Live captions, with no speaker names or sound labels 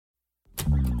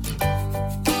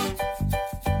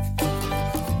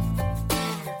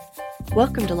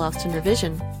Welcome to Lost in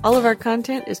Revision. All of our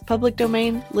content is public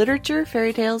domain, literature,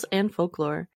 fairy tales, and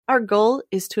folklore. Our goal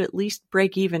is to at least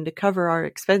break even to cover our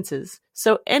expenses,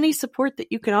 so any support that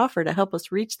you can offer to help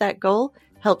us reach that goal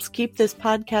helps keep this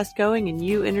podcast going and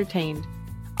you entertained.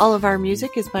 All of our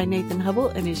music is by Nathan Hubble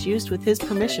and is used with his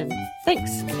permission.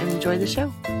 Thanks, and enjoy the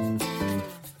show.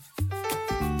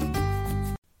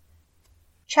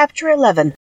 Chapter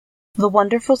 11. The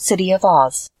Wonderful City of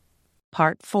Oz.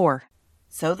 Part 4.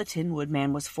 So the Tin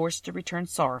Woodman was forced to return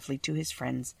sorrowfully to his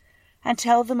friends, and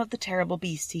tell them of the terrible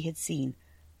beast he had seen.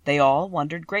 They all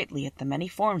wondered greatly at the many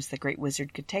forms the great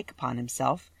wizard could take upon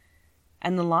himself.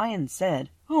 And the Lion said,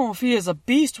 "Oh, if he is a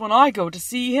beast when I go to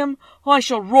see him, I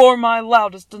shall roar my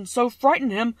loudest and so frighten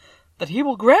him that he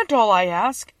will grant all I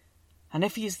ask. And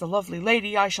if he is the lovely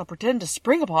lady, I shall pretend to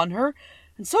spring upon her,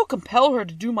 and so compel her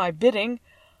to do my bidding.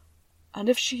 And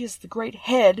if she is the great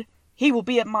head, he will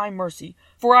be at my mercy,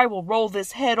 for I will roll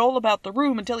this head all about the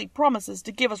room until he promises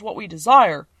to give us what we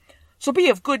desire. So be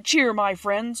of good cheer, my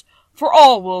friends, for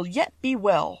all will yet be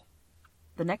well."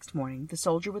 The next morning the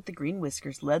soldier with the green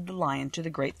whiskers led the Lion to the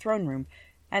great throne room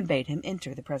and bade him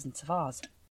enter the presence of Oz.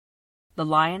 The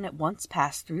Lion at once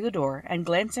passed through the door, and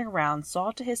glancing around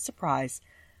saw to his surprise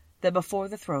that before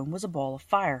the throne was a ball of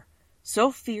fire,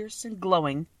 so fierce and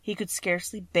glowing he could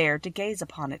scarcely bear to gaze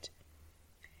upon it.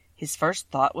 His first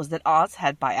thought was that Oz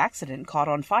had by accident caught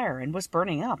on fire and was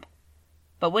burning up.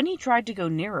 But when he tried to go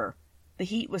nearer, the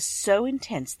heat was so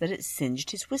intense that it singed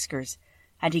his whiskers,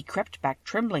 and he crept back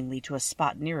tremblingly to a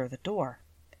spot nearer the door.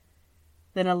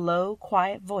 Then a low,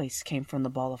 quiet voice came from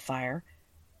the ball of fire,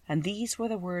 and these were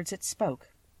the words it spoke.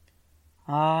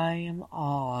 "I am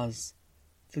Oz,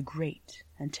 the great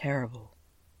and terrible.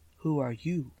 Who are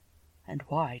you, and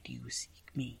why do you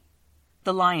seek me?"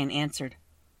 The Lion answered,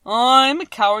 "I'm a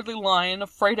cowardly lion,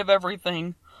 afraid of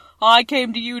everything. I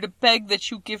came to you to beg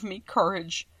that you give me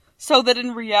courage, so that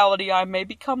in reality I may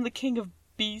become the king of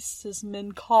beasts, as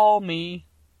men call me."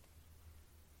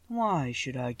 "Why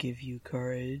should I give you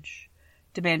courage?"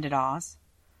 demanded Oz.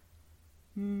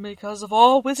 "Because of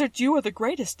all wizards you are the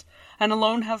greatest, and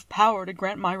alone have power to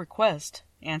grant my request,"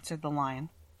 answered the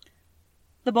Lion.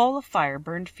 The ball of fire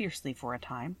burned fiercely for a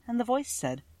time, and the voice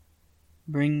said,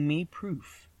 "Bring me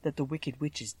proof that the wicked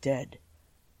witch is dead,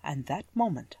 and that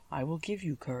moment I will give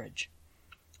you courage.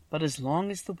 But as long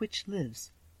as the witch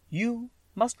lives, you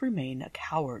must remain a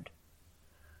coward."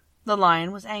 The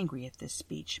Lion was angry at this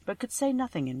speech, but could say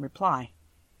nothing in reply.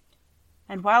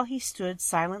 And while he stood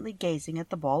silently gazing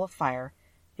at the ball of fire,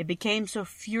 it became so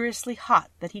furiously hot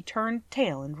that he turned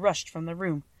tail and rushed from the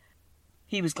room.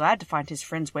 He was glad to find his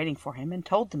friends waiting for him, and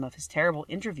told them of his terrible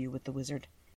interview with the wizard.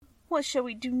 "What shall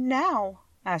we do now?"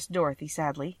 asked Dorothy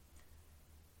sadly.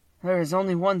 "There is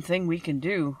only one thing we can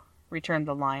do," returned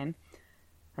the Lion,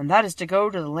 "and that is to go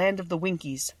to the land of the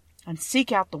Winkies, and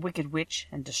seek out the wicked witch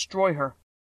and destroy her."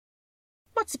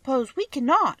 "But suppose we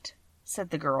cannot?"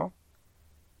 said the girl.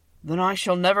 "Then I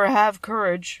shall never have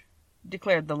courage,"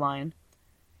 declared the Lion.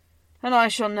 "And I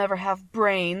shall never have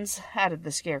brains," added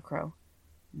the Scarecrow.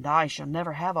 "And I shall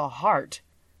never have a heart,"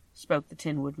 spoke the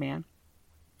Tin Woodman.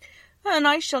 "And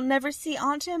I shall never see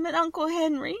Aunt Em and Uncle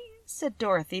Henry," said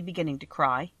Dorothy, beginning to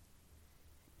cry.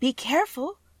 "Be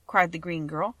careful," cried the green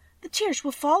girl. "The tears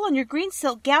will fall on your green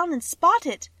silk gown and spot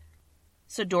it."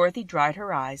 So Dorothy dried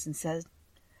her eyes and said,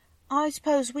 "I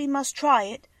suppose we must try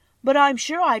it, but I'm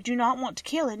sure I do not want to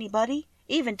kill anybody,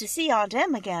 even to see Aunt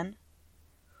Em again."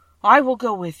 "I will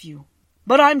go with you,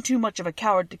 but I'm too much of a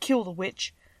coward to kill the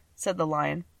witch," said the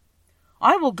Lion.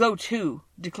 "I will go too,"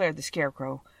 declared the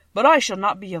Scarecrow, "but I shall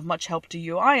not be of much help to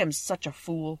you. I am such a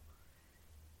fool."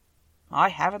 "I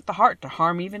haven't the heart to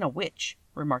harm even a witch,"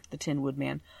 remarked the Tin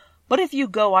Woodman, "but if you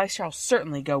go, I shall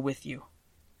certainly go with you."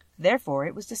 Therefore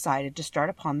it was decided to start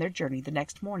upon their journey the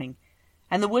next morning,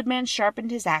 and the Woodman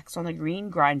sharpened his axe on the green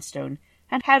grindstone,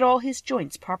 and had all his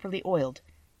joints properly oiled.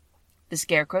 The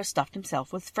Scarecrow stuffed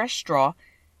himself with fresh straw,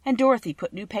 and Dorothy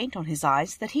put new paint on his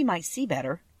eyes that he might see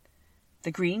better. The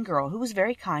green girl, who was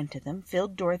very kind to them,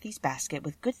 filled Dorothy's basket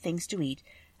with good things to eat,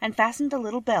 and fastened a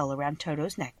little bell around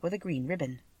Toto's neck with a green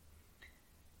ribbon.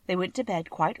 They went to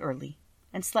bed quite early,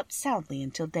 and slept soundly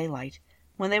until daylight,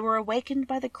 when they were awakened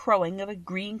by the crowing of a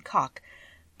green cock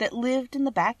that lived in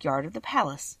the backyard of the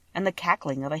palace, and the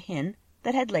cackling of a hen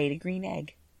that had laid a green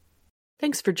egg.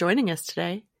 Thanks for joining us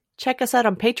today. Check us out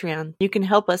on Patreon. You can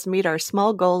help us meet our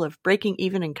small goal of breaking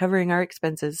even and covering our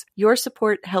expenses. Your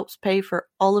support helps pay for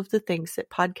all of the things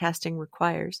that podcasting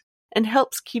requires, and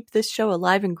helps keep this show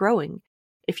alive and growing.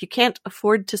 If you can't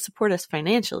afford to support us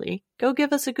financially, go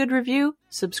give us a good review,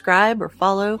 subscribe or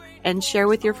follow, and share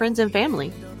with your friends and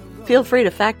family. Feel free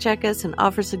to fact-check us and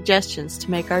offer suggestions to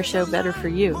make our show better for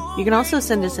you. You can also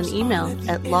send us an email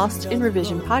at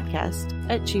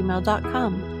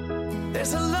lostinrevisionpodcast@gmail.com.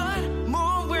 There's a lot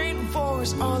more waiting for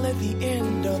us all at the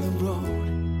end of the road.